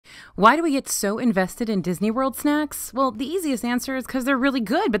Why do we get so invested in Disney World snacks? Well, the easiest answer is because they're really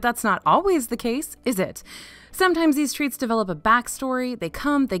good, but that's not always the case, is it? Sometimes these treats develop a backstory. They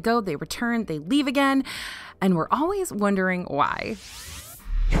come, they go, they return, they leave again, and we're always wondering why.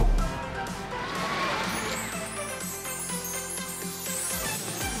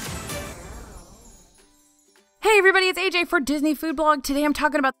 Hey everybody, it's AJ for Disney Food Blog. Today I'm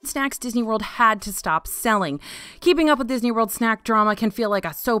talking about snacks Disney World had to stop selling. Keeping up with Disney World snack drama can feel like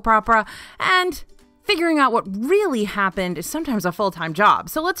a soap opera, and figuring out what really happened is sometimes a full-time job.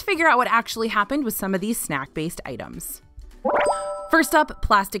 So let's figure out what actually happened with some of these snack-based items. First up,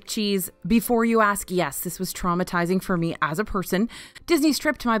 plastic cheese. Before you ask, yes, this was traumatizing for me as a person. Disney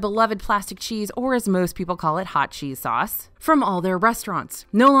stripped my beloved plastic cheese, or as most people call it, hot cheese sauce, from all their restaurants.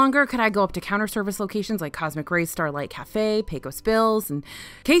 No longer could I go up to counter service locations like Cosmic Rays, Starlight Cafe, Pecos Bills, and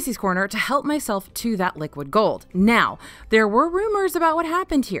Casey's Corner to help myself to that liquid gold. Now, there were rumors about what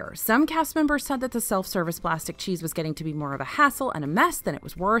happened here. Some cast members said that the self-service plastic cheese was getting to be more of a hassle and a mess than it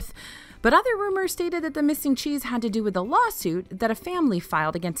was worth, but other rumors stated that the missing cheese had to do with a lawsuit that a family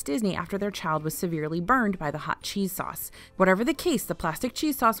filed against Disney after their child was severely burned by the hot cheese sauce. Whatever the case, the plastic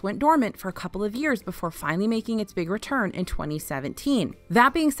cheese sauce went dormant for a couple of years before finally making its big return in 2017.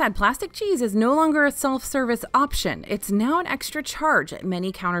 That being said, plastic cheese is no longer a self-service option. It's now an extra charge at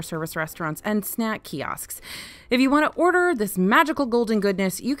many counter service restaurants and snack kiosks. If you want to order this magical golden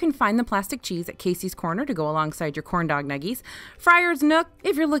goodness, you can find the plastic cheese at Casey's Corner to go alongside your corn dog nuggies, Friar's Nook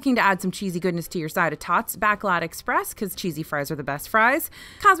if you're looking to add some cheesy goodness to your side of tots, Backlot Express because cheesy fries are the best fries,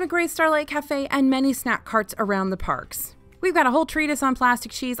 Cosmic Rays, Starlight Cafe, and many snack carts around the parks. We've got a whole treatise on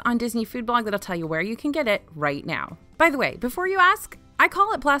plastic cheese on Disney Food Blog that'll tell you where you can get it right now. By the way, before you ask, I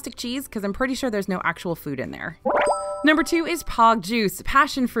call it plastic cheese because I'm pretty sure there's no actual food in there. Number 2 is Pog Juice.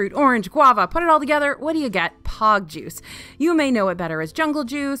 Passion fruit, orange, guava, put it all together, what do you get? Pog Juice. You may know it better as Jungle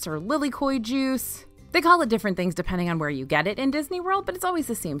Juice or Lilikoi Juice. They call it different things depending on where you get it in Disney World, but it's always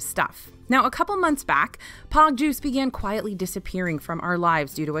the same stuff. Now, a couple months back, Pog Juice began quietly disappearing from our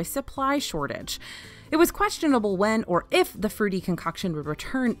lives due to a supply shortage. It was questionable when or if the fruity concoction would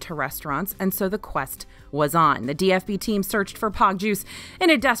return to restaurants, and so the quest was on. The DFB team searched for Pog Juice in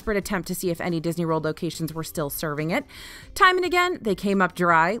a desperate attempt to see if any Disney World locations were still serving it. Time and again, they came up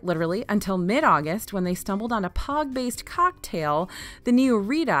dry, literally, until mid-August when they stumbled on a Pog-based cocktail, the new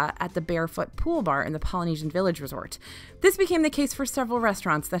Rita, at the Barefoot Pool Bar in the Polynesian Village Resort. This became the case for several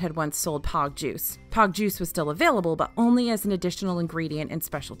restaurants that had once sold Pog Juice. Pog Juice was still available, but only as an additional ingredient in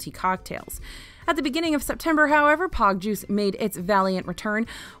specialty cocktails. At the beginning of September, however, Pog Juice made its valiant return.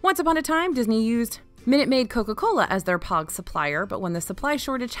 Once upon a time, Disney used Minute Maid Coca-Cola as their Pog supplier, but when the supply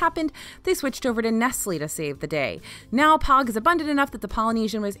shortage happened, they switched over to Nestle to save the day. Now, Pog is abundant enough that the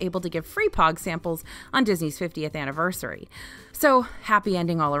Polynesian was able to give free Pog samples on Disney's 50th anniversary. So, happy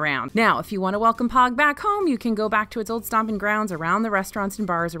ending all around. Now, if you want to welcome Pog back home, you can go back to its old stomping grounds around the restaurants and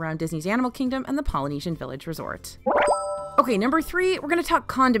bars around Disney's Animal Kingdom and the Polynesian Village Resort. Okay, number 3, we're going to talk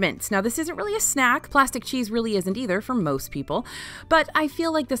condiments. Now, this isn't really a snack. Plastic cheese really isn't either for most people. But I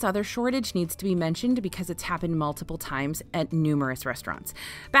feel like this other shortage needs to be mentioned because it's happened multiple times at numerous restaurants.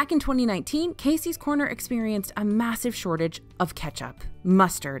 Back in 2019, Casey's Corner experienced a massive shortage of ketchup,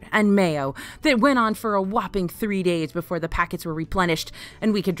 mustard, and mayo that went on for a whopping 3 days before the packets were replenished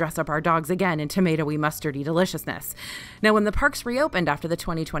and we could dress up our dogs again in tomatoey, mustardy deliciousness. Now, when the parks reopened after the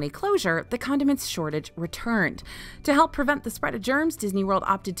 2020 closure, the condiments shortage returned. To help prevent the spread of germs, Disney World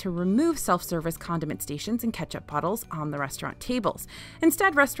opted to remove self-service condiment stations and ketchup bottles on the restaurant tables.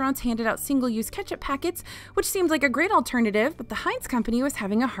 Instead, restaurants handed out single-use ketchup packets, which seemed like a great alternative, but the Heinz company was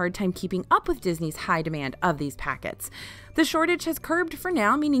having a hard time keeping up with Disney's high demand of these packets. The shortage has curbed for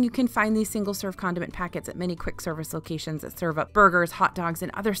now, meaning you can find these single-serve condiment packets at many quick-service locations that serve up burgers, hot dogs,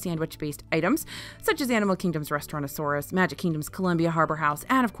 and other sandwich-based items, such as Animal Kingdom's Restaurantosaurus, Magic Kingdom's Columbia Harbor House,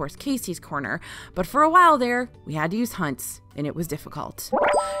 and of course Casey's Corner. But for a while there, we had to use Hunt's, and it was difficult.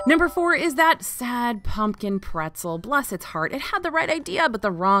 Number 4 is that sad pumpkin pretzel. Bless its heart, it had the right idea, but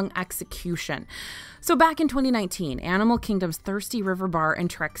the wrong execution. So back in 2019, Animal Kingdom's Thirsty River Bar and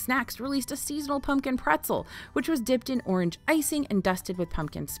Trek Snacks released a seasonal pumpkin pretzel, which was dipped in orange icing and dusted with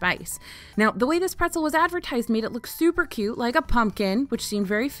pumpkin spice. Now, the way this pretzel was advertised made it look super cute, like a pumpkin, which seemed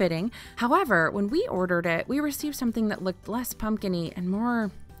very fitting. However, when we ordered it, we received something that looked less pumpkin-y and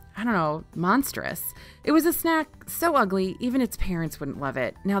more I don't know, monstrous. It was a snack so ugly, even its parents wouldn't love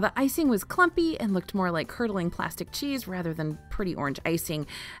it. Now, the icing was clumpy and looked more like curdling plastic cheese rather than pretty orange icing,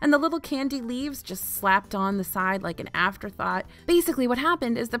 and the little candy leaves just slapped on the side like an afterthought. Basically, what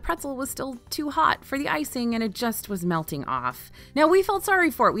happened is the pretzel was still too hot for the icing and it just was melting off. Now, we felt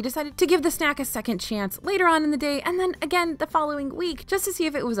sorry for it. We decided to give the snack a second chance later on in the day and then again the following week just to see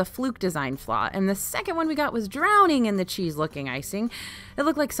if it was a fluke design flaw, and the second one we got was drowning in the cheese-looking icing. It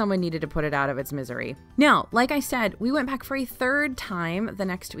looked like someone needed to put it out of its misery. Now, like I said, we went back for a third time the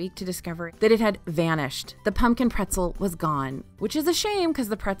next week to discover that it had vanished. The pumpkin pretzel was gone, which is a shame because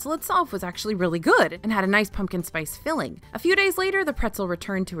the pretzel itself was actually really good and had a nice pumpkin spice filling. A few days later, the pretzel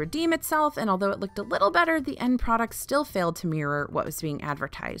returned to redeem itself, and although it looked a little better, the end product still failed to mirror what was being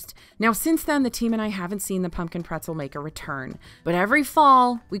advertised. Now, since then, the team and I haven't seen the pumpkin pretzel make a return, but every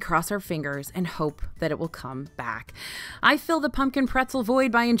fall, we cross our fingers and hope that it will come back. I fill the pumpkin pretzel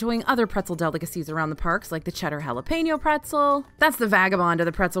void by enjoying other pretzel delicacies around the parks, like the cheddar jalapeno pretzel. That's the vagabond of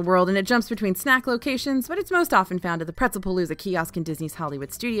the pretzel world, and it jumps between snack locations, but it's most often found at the Pretzelpalooza kiosk in Disney's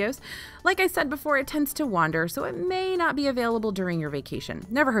Hollywood Studios. Like I said before, it tends to wander, so it may not be available during your vacation.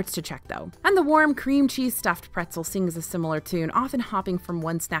 Never hurts to check, though. And the warm cream cheese stuffed pretzel sings a similar tune, often hopping from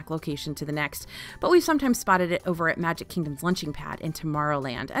one snack location to the next, but we've sometimes spotted it over at Magic Kingdom's Lunching Pad in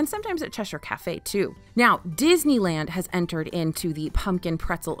Tomorrowland, and sometimes at Cheshire Cafe, too. Now, Disneyland has entered into the pumpkin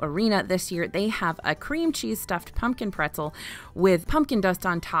pretzel arena this year. They have a cream cheese stuffed pumpkin pretzel with pumpkin dust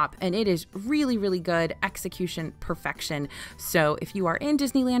on top, and it is really, really good. Execution perfection. So if you are in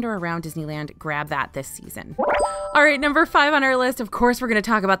Disneyland or around Disneyland, grab that this season. All right, number 5 on our list, of course, we're going to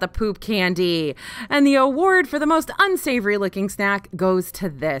talk about the poop candy. And the award for the most unsavory looking snack goes to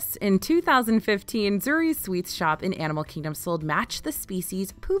this. In 2015, Zuri's Sweets shop in Animal Kingdom sold Match the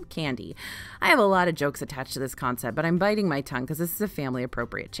Species poop candy. I have a lot of jokes attached to this concept, but I'm biting my tongue because this is a family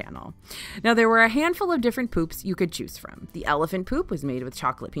appropriate channel. Now, there were a handful of different poops you could choose from. The elephant poop was made with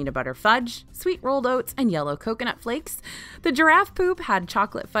chocolate peanut butter fudge, sweet rolled oats, and yellow coconut flakes. The giraffe poop had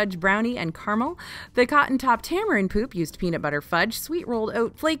chocolate fudge brownie and caramel. The cotton top tamarind poop used peanut butter fudge, sweet rolled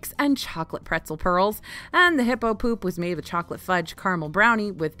oat flakes, and chocolate pretzel pearls. And the hippo poop was made with chocolate fudge caramel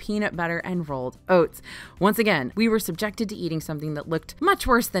brownie with peanut butter and rolled oats. Once again, we were subjected to eating something that looked much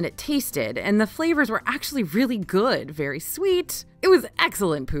worse than it tasted, and the flavors were actually really good, very sweet. It was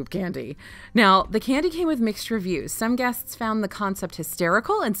excellent poop candy. Now, the candy came with mixed reviews. Some guests found the concept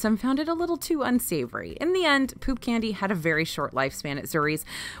hysterical and some found it a little too unsavory. In the end, poop candy had a very short lifespan at Zuri's.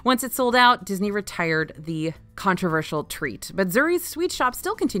 Once it sold out, Disney retired the controversial treat. But Zuri's Sweet Shop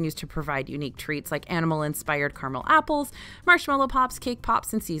still continues to provide unique treats like animal-inspired caramel apples, marshmallow pops, cake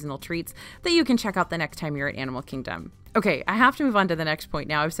pops, and seasonal treats that you can check out the next time you're at Animal Kingdom. Okay, I have to move on to the next point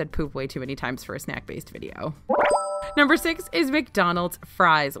now. I've said poop way too many times for a snack-based video. Number 6 is McDonald's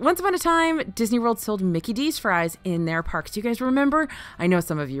fries. Once upon a time, Disney World sold Mickey D's fries in their parks. Do you guys remember? I know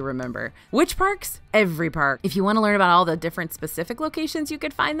some of you remember. Which parks? Every park. If you want to learn about all the different specific locations you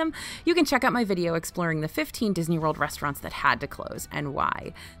could find them, you can check out my video exploring the 15 Disney World restaurants that had to close and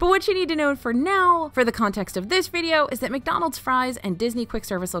why. But what you need to know for now, for the context of this video, is that McDonald's fries and Disney quick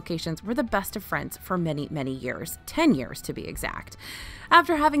service locations were the best of friends for many, many years. 10 years to be exact.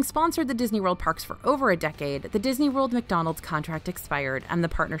 After having sponsored the Disney World parks for over a decade, the Disney World McDonald's contract expired and the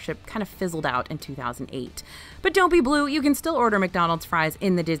partnership kind of fizzled out in 2008. But don't be blue, you can still order McDonald's fries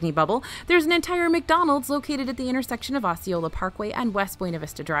in the Disney bubble. There's an entire McDonald's located at the intersection of Osceola Parkway and West Buena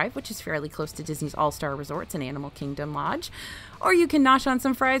Vista Drive, which is fairly close to Disney's All-Star Resorts and Animal Kingdom Lodge. Or you can nosh on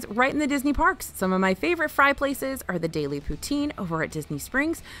some fries right in the Disney parks. Some of my favorite fry places are the Daily Poutine over at Disney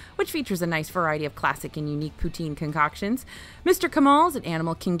Springs, which features a nice variety of classic and unique poutine concoctions. Mr. Kamal's at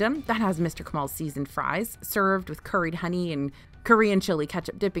Animal Kingdom, that has Mr. Kamal's seasoned fries, served with curried honey and Korean chili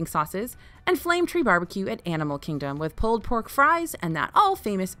ketchup dipping sauces, and Flame Tree Barbecue at Animal Kingdom with pulled pork fries and that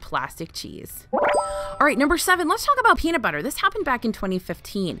all-famous plastic cheese. All right, number 7, let's talk about peanut butter. This happened back in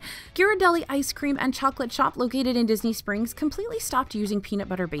 2015. Ghirardelli Ice Cream and Chocolate Shop, located in Disney Springs, completely stopped using peanut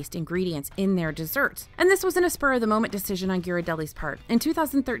butter-based ingredients in their desserts. And this wasn't a spur-of-the-moment decision on Ghirardelli's part. In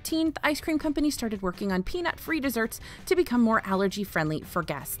 2013, the ice cream company started working on peanut-free desserts to become more allergy-friendly for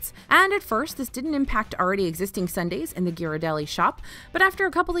guests. And at first, this didn't impact already existing sundaes in the Ghirardelli shop, but after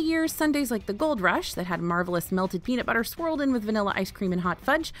a couple of years, sundaes like the Gold Rush, that had marvelous melted peanut butter swirled in with vanilla ice cream and hot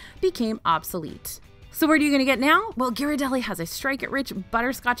fudge, became obsolete. So what are you going to get now? Well, Ghirardelli has a Strike-It-Rich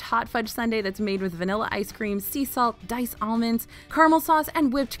butterscotch hot fudge sundae that's made with vanilla ice cream, sea salt, diced almonds, caramel sauce,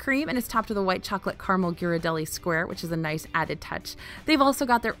 and whipped cream, and is topped with a white chocolate caramel Ghirardelli square, which is a nice added touch. They've also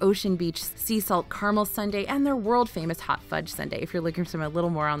got their Ocean Beach sea salt caramel sundae and their world-famous hot fudge sundae if you're looking for something a little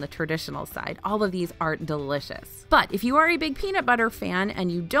more on the traditional side. All of these are delicious. But if you are a big peanut butter fan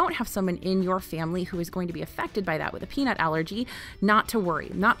and you don't have someone in your family who is going to be affected by that with a peanut allergy, not to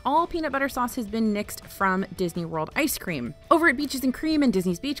worry. Not all peanut butter sauce has been nixed from Disney World ice cream. Over at Beaches and Cream and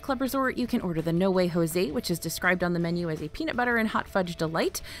Disney's Beach Club Resort, you can order the No Way Jose, which is described on the menu as a peanut butter and hot fudge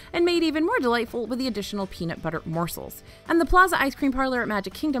delight, and made even more delightful with the additional peanut butter morsels. And the Plaza Ice Cream Parlor at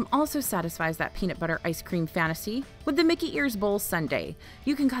Magic Kingdom also satisfies that peanut butter ice cream fantasy with the Mickey Ears Bowl sundae.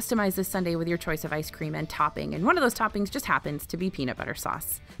 You can customize this sundae with your choice of ice cream and topping, and one of those toppings just happens to be peanut butter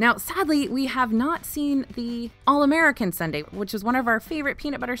sauce. Now, sadly, we have not seen the All-American sundae, which is one of our favorite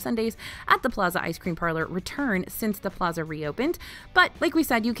peanut butter sundaes at the Plaza Ice Cream Parlor, return since the plaza reopened, but like we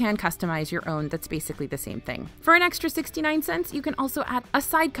said, you can customize your own that's basically the same thing. For an extra 69 cents, you can also add a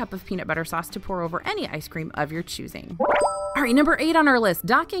side cup of peanut butter sauce to pour over any ice cream of your choosing. All right, number 8 on our list,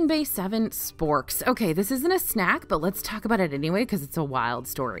 Docking Bay 7 Sporks. Okay, this isn't a snack, but let's talk about it anyway because it's a wild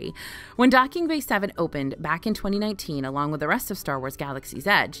story. When Docking Bay 7 opened back in 2019, along with the rest of Star Wars Galaxy's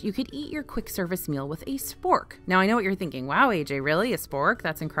Edge, you could eat your quick service meal with a spork. Now, I know what you're thinking. Wow, AJ, really? A spork?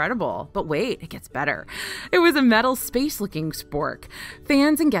 That's incredible. But wait, it gets better. It was a metal space-looking spork.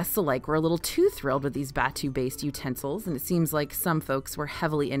 Fans and guests alike were a little too thrilled with these Batuu-based utensils, and it seems like some folks were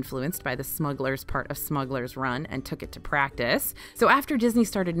heavily influenced by the Smugglers part of Smuggler's Run and took it to practice. So after Disney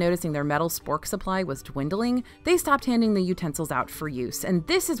started noticing their metal spork supply was dwindling, they stopped handing the utensils out for use, and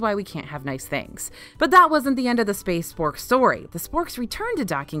this is why we can't have nice things. But that wasn't the end of the space spork story. The sporks returned to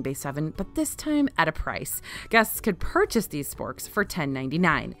Docking Bay 7, but this time at a price. Guests could purchase these sporks for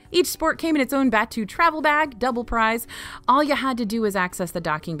 $10.99. Each spork came in its own Batuu travel bag, double prize. All you had to do was access the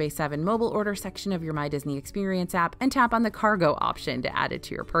Docking Bay 7 mobile order section of your My Disney Experience app and tap on the cargo option to add it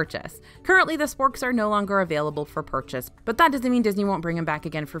to your purchase. Currently, the sporks are no longer available for purchase, but that doesn't mean Disney won't bring them back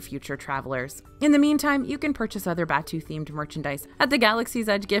again for future travelers. In the meantime, you can purchase other Batuu-themed merchandise at the Galaxy's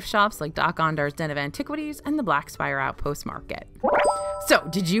Edge gift shops like Doc Ondar's Den of Antiquities and the Black Spire Outpost Market. So,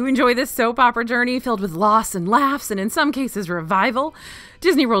 did you enjoy this soap opera journey filled with loss and laughs and in some cases revival?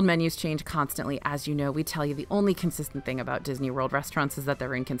 Disney World menus change constantly. As you know, we tell you the only consistent thing about Disney World restaurants is that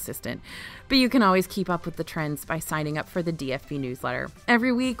they're inconsistent. But you can always keep up with the trends by signing up for the DFB newsletter.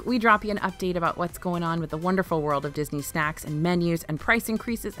 Every week, we drop you an update about what's going on with the wonderful world of Disney snacks and menus and price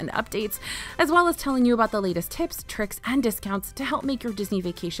increases and updates, as well as telling you about the latest tips, tricks, and discounts to help make your Disney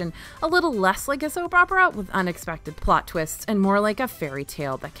vacation a little less like a soap opera with unexpected plot twists and more like a fairy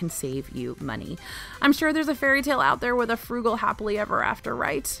tale that can save you money. I'm sure there's a fairy tale out there with a frugal happily ever after,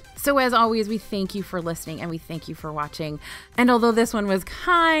 right? So as always, we thank you for listening and we thank you for watching. And although this one was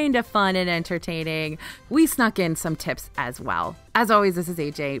kind of fun and entertaining, we snuck in some tips as well. As always, this is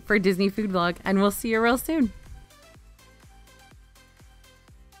AJ for Disney Food Vlog, and we'll see you real soon.